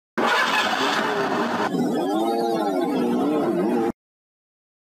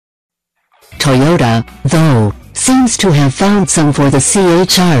Toyota, though, seems to have found some for the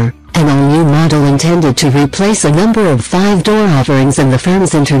C-HR, an all-new model intended to replace a number of 5-door offerings in the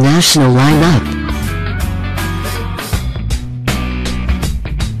firm's international lineup.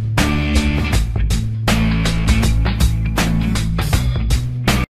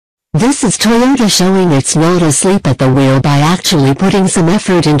 This is Toyota showing it's not asleep at the wheel by actually putting some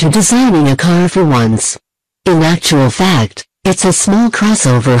effort into designing a car for once. In actual fact, it's a small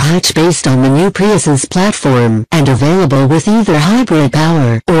crossover hatch based on the new Prius's platform and available with either hybrid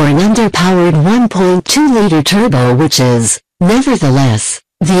power or an underpowered 1.2-liter turbo, which is, nevertheless,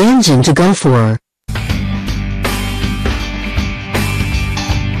 the engine to go for.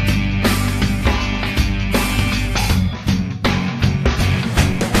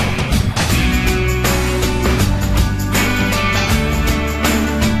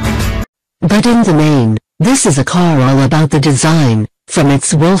 But in the main, this is a car all about the design, from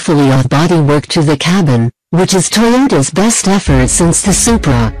its woefully off bodywork to the cabin, which is Toyota's best effort since the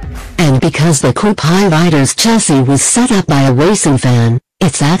Supra. And because the Coupe High Rider's chassis was set up by a racing fan,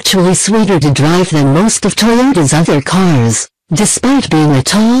 it's actually sweeter to drive than most of Toyota's other cars, despite being a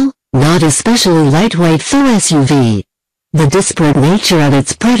tall, not especially lightweight faux SUV. The disparate nature of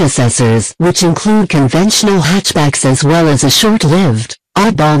its predecessors, which include conventional hatchbacks as well as a short-lived,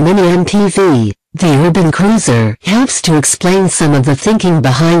 oddball mini MPV, the urban cruiser, helps to explain some of the thinking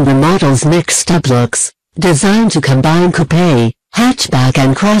behind the model's mixed-up looks, designed to combine coupe, hatchback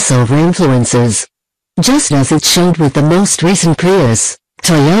and crossover influences. Just as it showed with the most recent Prius,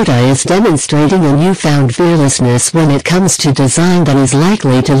 Toyota is demonstrating a newfound fearlessness when it comes to design that is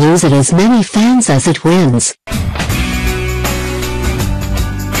likely to lose it as many fans as it wins.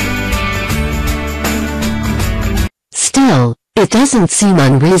 Still, it doesn't seem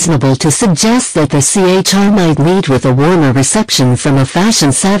unreasonable to suggest that the C-HR might meet with a warmer reception from a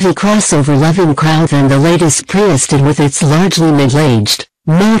fashion-savvy crossover-loving crowd than the latest Prius did with its largely middle-aged,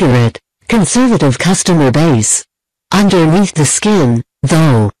 moderate, conservative customer base. Underneath the skin,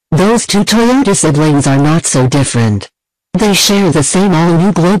 though, those two Toyota siblings are not so different. They share the same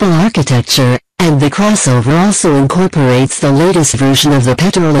all-new global architecture, and the crossover also incorporates the latest version of the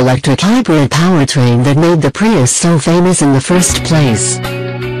petrol-electric hybrid powertrain that made the Prius so famous in the first place.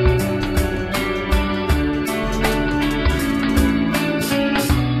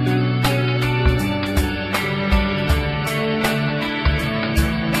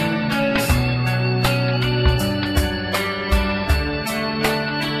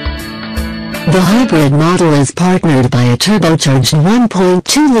 The hybrid model is partnered by a turbocharged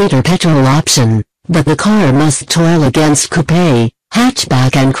 1.2-liter petrol option, but the car must toil against coupe,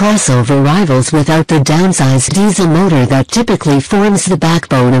 hatchback and crossover rivals without the downsized diesel motor that typically forms the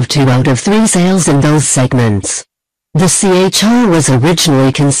backbone of 2 out of 3 sales in those segments. The C-HR was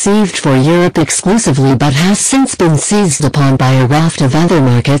originally conceived for Europe exclusively but has since been seized upon by a raft of other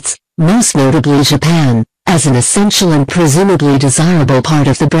markets, most notably Japan, as an essential and presumably desirable part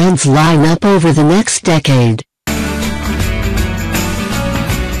of the brand's lineup over the next decade.